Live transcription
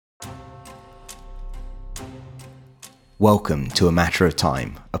Welcome to A Matter of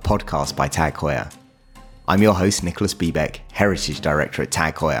Time, a podcast by Tag Heuer. I'm your host, Nicholas Biebeck, Heritage Director at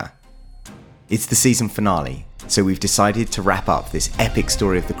Tag Heuer. It's the season finale, so we've decided to wrap up this epic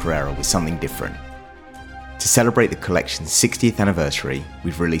story of the Carrera with something different. To celebrate the collection's 60th anniversary,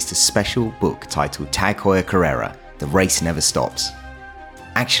 we've released a special book titled Tag Heuer Carrera, The Race Never Stops.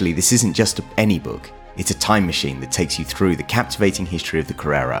 Actually, this isn't just any book, it's a time machine that takes you through the captivating history of the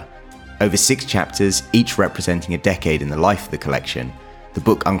Carrera. Over 6 chapters, each representing a decade in the life of the collection, the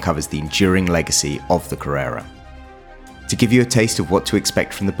book uncovers the enduring legacy of the Carrera. To give you a taste of what to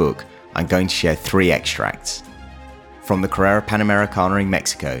expect from the book, I'm going to share 3 extracts. From the Carrera Panamericana in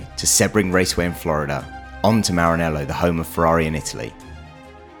Mexico to Sebring Raceway in Florida, on to Maranello, the home of Ferrari in Italy.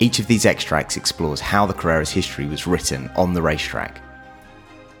 Each of these extracts explores how the Carrera's history was written on the racetrack.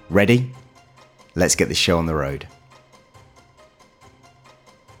 Ready? Let's get this show on the road.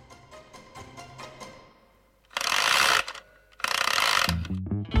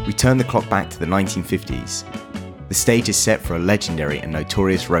 We turn the clock back to the 1950s. The stage is set for a legendary and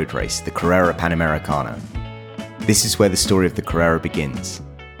notorious road race, the Carrera Panamericana. This is where the story of the Carrera begins.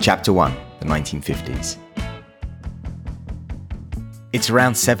 Chapter 1, the 1950s. It's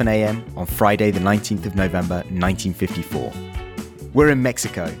around 7 a.m. on Friday the 19th of November 1954. We're in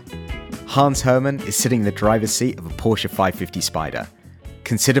Mexico. Hans Hermann is sitting in the driver's seat of a Porsche 550 Spider,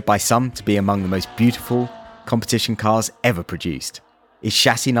 considered by some to be among the most beautiful competition cars ever produced. It's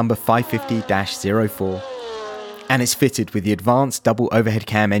chassis number 550-04, and it's fitted with the advanced double overhead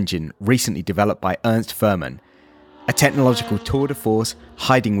cam engine recently developed by Ernst Fuhrmann, a technological tour de force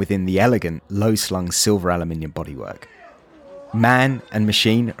hiding within the elegant, low-slung silver aluminium bodywork. Man and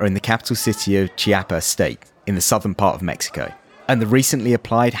machine are in the capital city of Chiapas state, in the southern part of Mexico, and the recently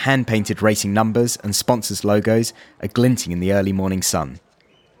applied hand-painted racing numbers and sponsors' logos are glinting in the early morning sun.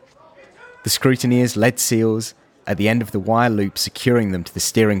 The scrutineers' lead seals at the end of the wire loop securing them to the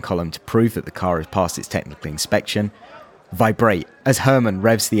steering column to prove that the car has passed its technical inspection, vibrate as Hermann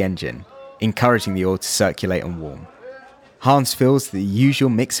revs the engine, encouraging the oil to circulate and warm. Hans feels the usual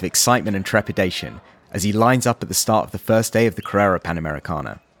mix of excitement and trepidation as he lines up at the start of the first day of the Carrera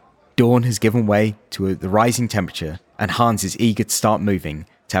Panamericana. Dawn has given way to the rising temperature, and Hans is eager to start moving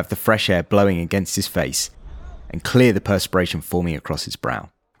to have the fresh air blowing against his face and clear the perspiration forming across his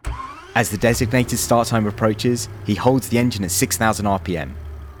brow. As the designated start time approaches, he holds the engine at 6,000 RPM.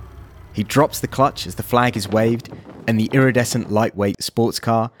 He drops the clutch as the flag is waved, and the iridescent lightweight sports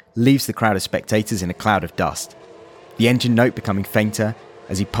car leaves the crowd of spectators in a cloud of dust, the engine note becoming fainter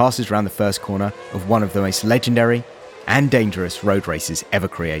as he passes around the first corner of one of the most legendary and dangerous road races ever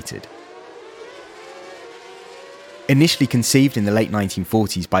created. Initially conceived in the late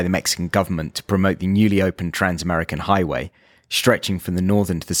 1940s by the Mexican government to promote the newly opened Trans-American Highway, stretching from the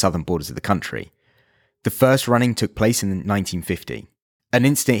northern to the southern borders of the country, the first running took place in 1950. An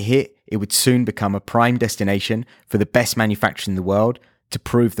instant hit, it would soon become a prime destination for the best manufacturers in the world to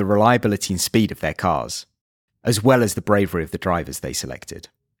prove the reliability and speed of their cars, as well as the bravery of the drivers they selected.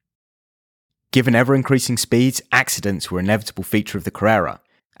 Given ever-increasing speeds, accidents were an inevitable feature of the Carrera,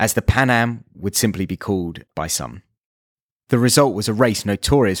 as the Pan Am would simply be called by some. The result was a race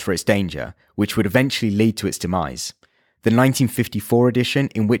notorious for its danger, which would eventually lead to its demise. The 1954 edition,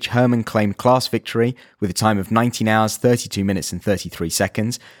 in which Hermann claimed class victory with a time of 19 hours, 32 minutes and 33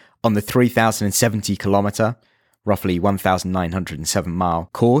 seconds on the 3,070 kilometre, roughly 1,907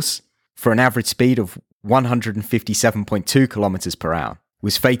 mile course, for an average speed of 157.2 kilometers per hour,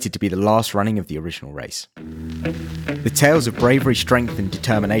 was fated to be the last running of the original race. The tales of bravery, strength and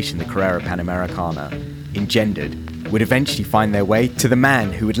determination the Carrera Panamericana engendered would eventually find their way to the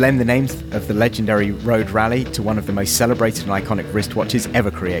man who would lend the name of the legendary road rally to one of the most celebrated and iconic wristwatches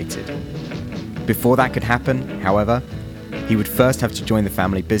ever created. Before that could happen, however, he would first have to join the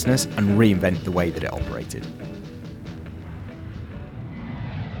family business and reinvent the way that it operated.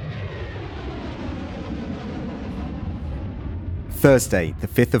 Thursday, the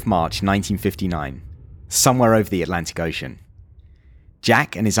 5th of March 1959, somewhere over the Atlantic Ocean.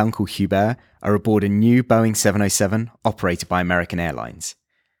 Jack and his uncle Hubert are aboard a new Boeing 707 operated by American Airlines.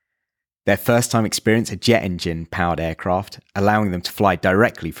 Their first-time experience a jet engine-powered aircraft, allowing them to fly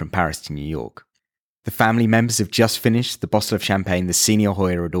directly from Paris to New York. The family members have just finished the bottle of champagne the senior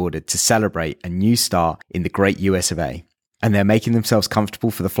Heuer had ordered to celebrate a new start in the great US of A, and they're making themselves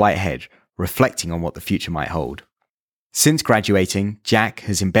comfortable for the flight ahead, reflecting on what the future might hold. Since graduating, Jack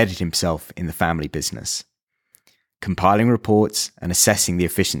has embedded himself in the family business, compiling reports and assessing the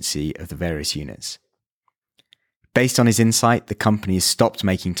efficiency of the various units. Based on his insight, the company has stopped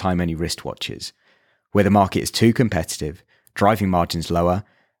making time-only wristwatches, where the market is too competitive, driving margins lower,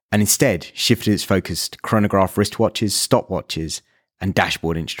 and instead shifted its focus to chronograph wristwatches, stopwatches, and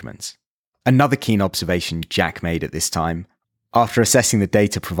dashboard instruments. Another keen observation Jack made at this time, after assessing the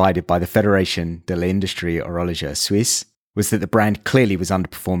data provided by the Fédération de l'Industrie Horlogère Suisse, was that the brand clearly was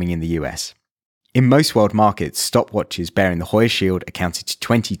underperforming in the US. In most world markets, stopwatches bearing the Heuer shield accounted to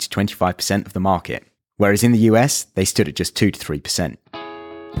 20 to 25% of the market, whereas in the US, they stood at just 2 to 3%.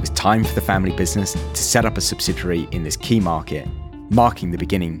 It was time for the family business to set up a subsidiary in this key market, marking the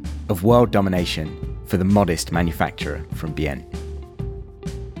beginning of world domination for the modest manufacturer from Bienne.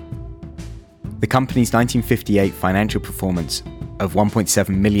 The company's 1958 financial performance of 1.7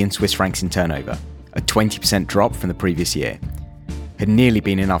 million Swiss francs in turnover, a 20% drop from the previous year, had nearly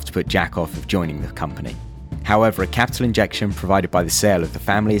been enough to put Jack off of joining the company. However, a capital injection provided by the sale of the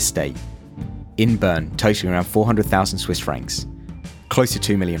family estate in Bern, totaling around 400,000 Swiss francs, close to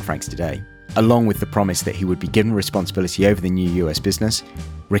 2 million francs today, along with the promise that he would be given responsibility over the new US business,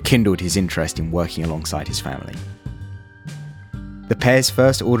 rekindled his interest in working alongside his family. The pair's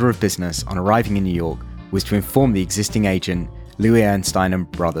first order of business on arriving in New York was to inform the existing agent, Louis Ernstein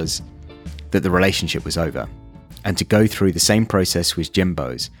and Brothers, that the relationship was over, and to go through the same process with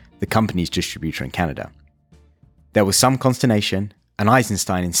Jimbo's, the company's distributor in Canada. There was some consternation, and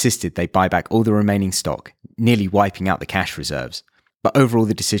Eisenstein insisted they buy back all the remaining stock, nearly wiping out the cash reserves, but overall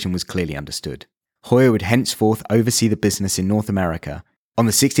the decision was clearly understood. Heuer would henceforth oversee the business in North America. On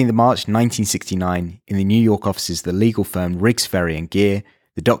the 16th of March 1969, in the New York offices of the legal firm Riggs, Ferry & Gear,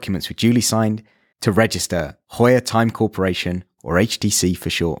 the documents were duly signed to register Heuer Time Corporation, or HTC for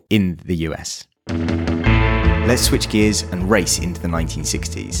short, in the US. Let's switch gears and race into the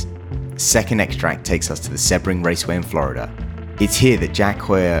 1960s. Second extract takes us to the Sebring Raceway in Florida. It's here that Jack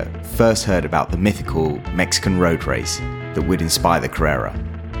Heuer first heard about the mythical Mexican road race that would inspire the Carrera.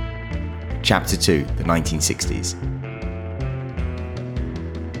 Chapter 2, the 1960s.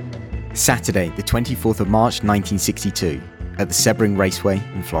 Saturday, the 24th of March 1962, at the Sebring Raceway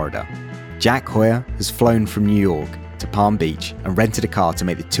in Florida. Jack Heuer has flown from New York to Palm Beach and rented a car to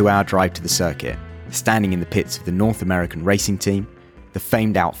make the 2-hour drive to the circuit, standing in the pits of the North American racing team, the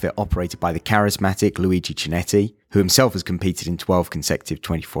famed outfit operated by the charismatic Luigi Chinetti, who himself has competed in 12 consecutive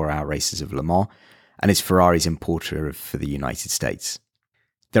 24-hour races of Le Mans, and is Ferrari's importer for the United States.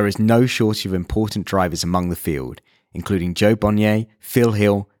 There is no shortage of important drivers among the field, including Joe Bonnier, Phil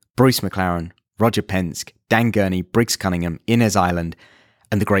Hill, Bruce McLaren, Roger Penske, Dan Gurney, Briggs Cunningham, Inez Island,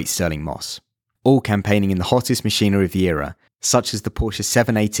 and the great Sterling Moss, all campaigning in the hottest machinery of the era, such as the Porsche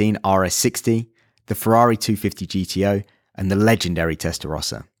 718 RS60, the Ferrari 250 GTO, and the legendary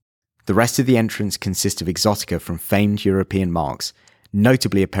Testarossa. The rest of the entrants consist of exotica from famed European marques,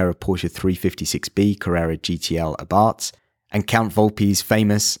 notably a pair of Porsche 356B Carrera GTL Abarths, and Count Volpi's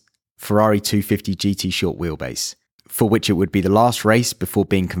famous Ferrari 250 GT short wheelbase, for which it would be the last race before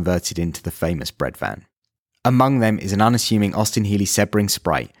being converted into the famous bread van. Among them is an unassuming Austin Healey Sebring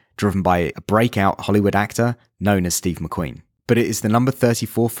Sprite, driven by a breakout Hollywood actor known as Steve McQueen. But it is the number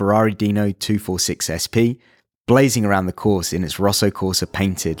 34 Ferrari Dino 246 SP, blazing around the course in its Rosso Corsa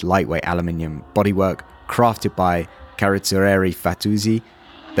painted lightweight aluminium bodywork crafted by Carrozzeria Fatuzzi,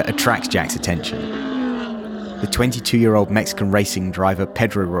 that attracts Jack's attention. The 22-year-old Mexican racing driver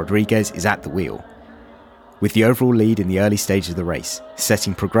Pedro Rodriguez is at the wheel, with the overall lead in the early stages of the race,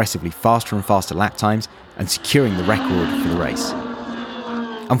 setting progressively faster and faster lap times and securing the record for the race.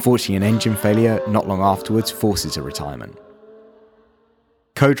 Unfortunately, an engine failure not long afterwards forces a retirement.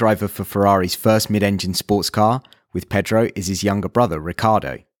 Co-driver for Ferrari's first mid-engine sports car with Pedro is his younger brother,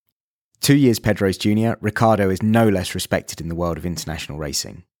 Riccardo. 2 years Pedro's junior, Riccardo is no less respected in the world of international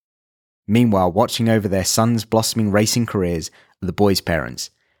racing. Meanwhile, watching over their sons' blossoming racing careers are the boys'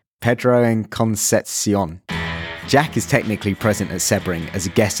 parents, Pedro and Concepcion. Jack is technically present at Sebring as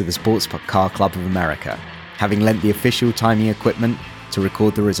a guest of the Sports Car Club of America, having lent the official timing equipment to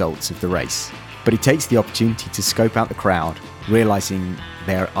record the results of the race. But he takes the opportunity to scope out the crowd, realising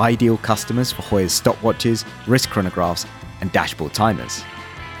they are ideal customers for Heuer's stopwatches, wrist chronographs, and dashboard timers.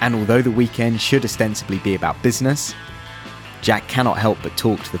 And although the weekend should ostensibly be about business, Jack cannot help but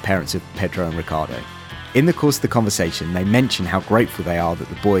talk to the parents of Pedro and Riccardo. In the course of the conversation, they mention how grateful they are that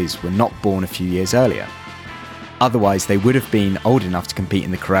the boys were not born a few years earlier. Otherwise, they would have been old enough to compete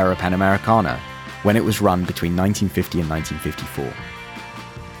in the Carrera Panamericana when it was run between 1950 and 1954.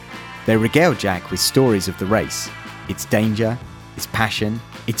 They regale Jack with stories of the race, its danger, its passion,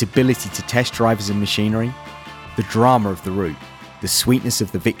 its ability to test drivers and machinery, the drama of the route, the sweetness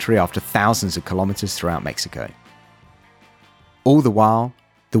of the victory after thousands of kilometers throughout Mexico. All the while,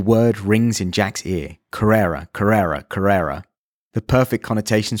 the word rings in Jack's ear: Carrera, Carrera, Carrera. The perfect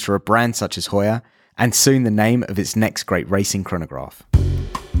connotations for a brand such as Heuer, and soon the name of its next great racing chronograph.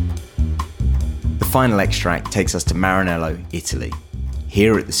 final extract takes us to Maranello, Italy.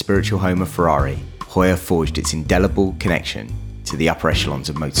 Here at the spiritual home of Ferrari, Hoyer forged its indelible connection to the upper echelons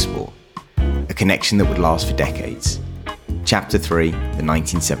of motorsport, a connection that would last for decades. Chapter 3, the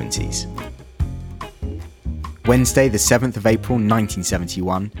 1970s. Wednesday, the 7th of April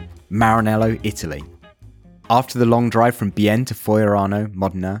 1971, Maranello, Italy. After the long drive from Bienne to Fogliano,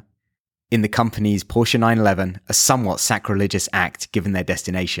 Modena, in the company's Porsche 911, a somewhat sacrilegious act given their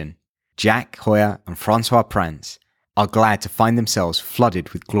destination, Jack Hoyer and Francois Prance are glad to find themselves flooded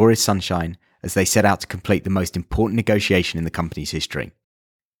with glorious sunshine as they set out to complete the most important negotiation in the company's history.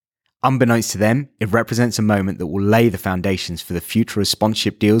 Unbeknownst to them, it represents a moment that will lay the foundations for the future of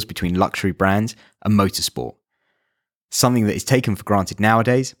sponsorship deals between luxury brands and motorsport. Something that is taken for granted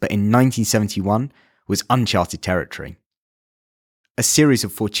nowadays, but in 1971 was uncharted territory. A series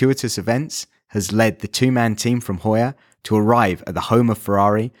of fortuitous events has led the two-man team from Hoyer to arrive at the home of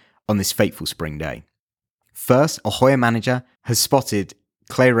Ferrari on this fateful spring day. First, a Hoyer manager has spotted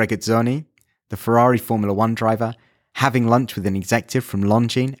Clay Regazzoni, the Ferrari Formula One driver, having lunch with an executive from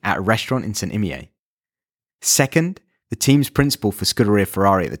Longines at a restaurant in St. Imier. Second, the team's principal for Scuderia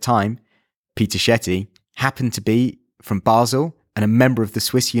Ferrari at the time, Peter Schetti, happened to be from Basel and a member of the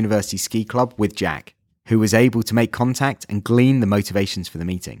Swiss University Ski Club with Jack, who was able to make contact and glean the motivations for the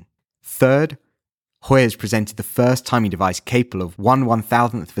meeting. Third, Hoyer's presented the first timing device capable of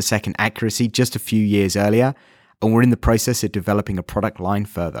 1/1000th of a second accuracy just a few years earlier, and were in the process of developing a product line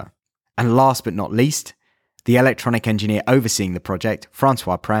further. And last but not least, the electronic engineer overseeing the project,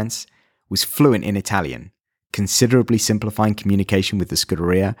 Francois Prance, was fluent in Italian, considerably simplifying communication with the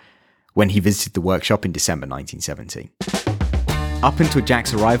Scuderia when he visited the workshop in December 1970. Up until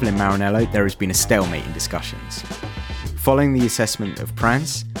Jack's arrival in Maranello, there has been a stalemate in discussions. Following the assessment of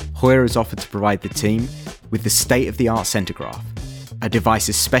Prance, Hoyer has offered to provide the team with the state-of-the-art Centigraph, a device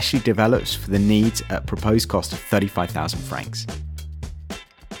especially developed for the needs at a proposed cost of 35,000 francs.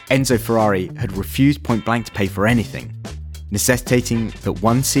 Enzo Ferrari had refused point-blank to pay for anything, necessitating that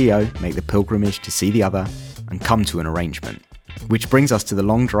one CEO make the pilgrimage to see the other and come to an arrangement, which brings us to the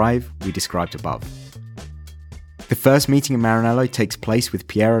long drive we described above. The first meeting in Maranello takes place with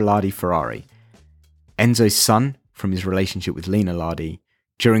Piero Lardi Ferrari, Enzo's son from his relationship with Lina Lardi,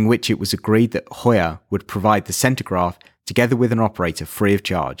 during which it was agreed that Hoyer would provide the Centigraph together with an operator free of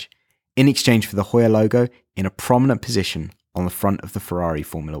charge, in exchange for the Hoyer logo in a prominent position on the front of the Ferrari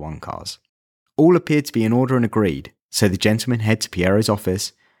Formula One cars. All appeared to be in order and agreed, so the gentlemen head to Piero's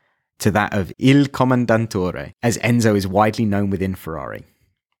office, to that of Il Commendatore, as Enzo is widely known within Ferrari.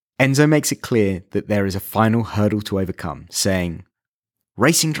 Enzo makes it clear that there is a final hurdle to overcome, saying,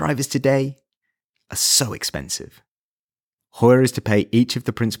 "Racing drivers today are so expensive." Hoyer is to pay each of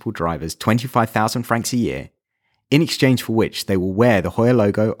the principal drivers 25,000 francs a year, in exchange for which they will wear the Hoyer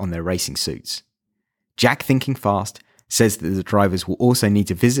logo on their racing suits. Jack, thinking fast, says that the drivers will also need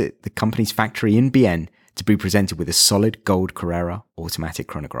to visit the company's factory in Bienne to be presented with a solid gold Carrera automatic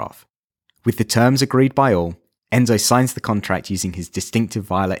chronograph. With the terms agreed by all, Enzo signs the contract using his distinctive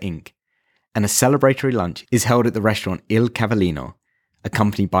violet ink, and a celebratory lunch is held at the restaurant Il Cavallino,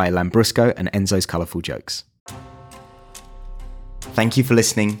 accompanied by Lambrusco and Enzo's colourful jokes. Thank you for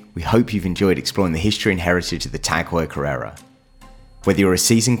listening. We hope you've enjoyed exploring the history and heritage of the Tag Heuer Carrera. Whether you're a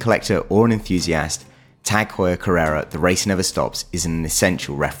seasoned collector or an enthusiast, Tag Heuer Carrera The Race Never Stops is an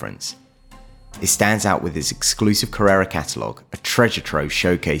essential reference. It stands out with its exclusive Carrera catalogue, a treasure trove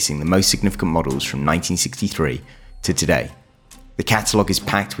showcasing the most significant models from 1963 to today. The catalogue is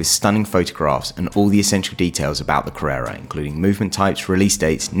packed with stunning photographs and all the essential details about the Carrera, including movement types, release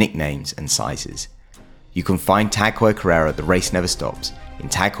dates, nicknames, and sizes. You can find Tag Heuer Carrera The Race Never Stops in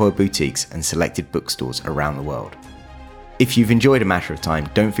Tag Heuer boutiques and selected bookstores around the world. If you've enjoyed A Matter of Time,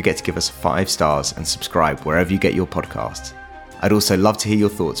 don't forget to give us 5 stars and subscribe wherever you get your podcasts. I'd also love to hear your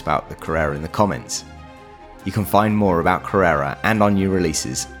thoughts about the Carrera in the comments. You can find more about Carrera and our new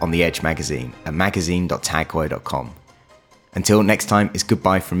releases on The Edge magazine at magazine.tagheuer.com. Until next time, it's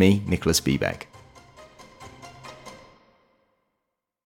goodbye from me, Nicholas Biebeck.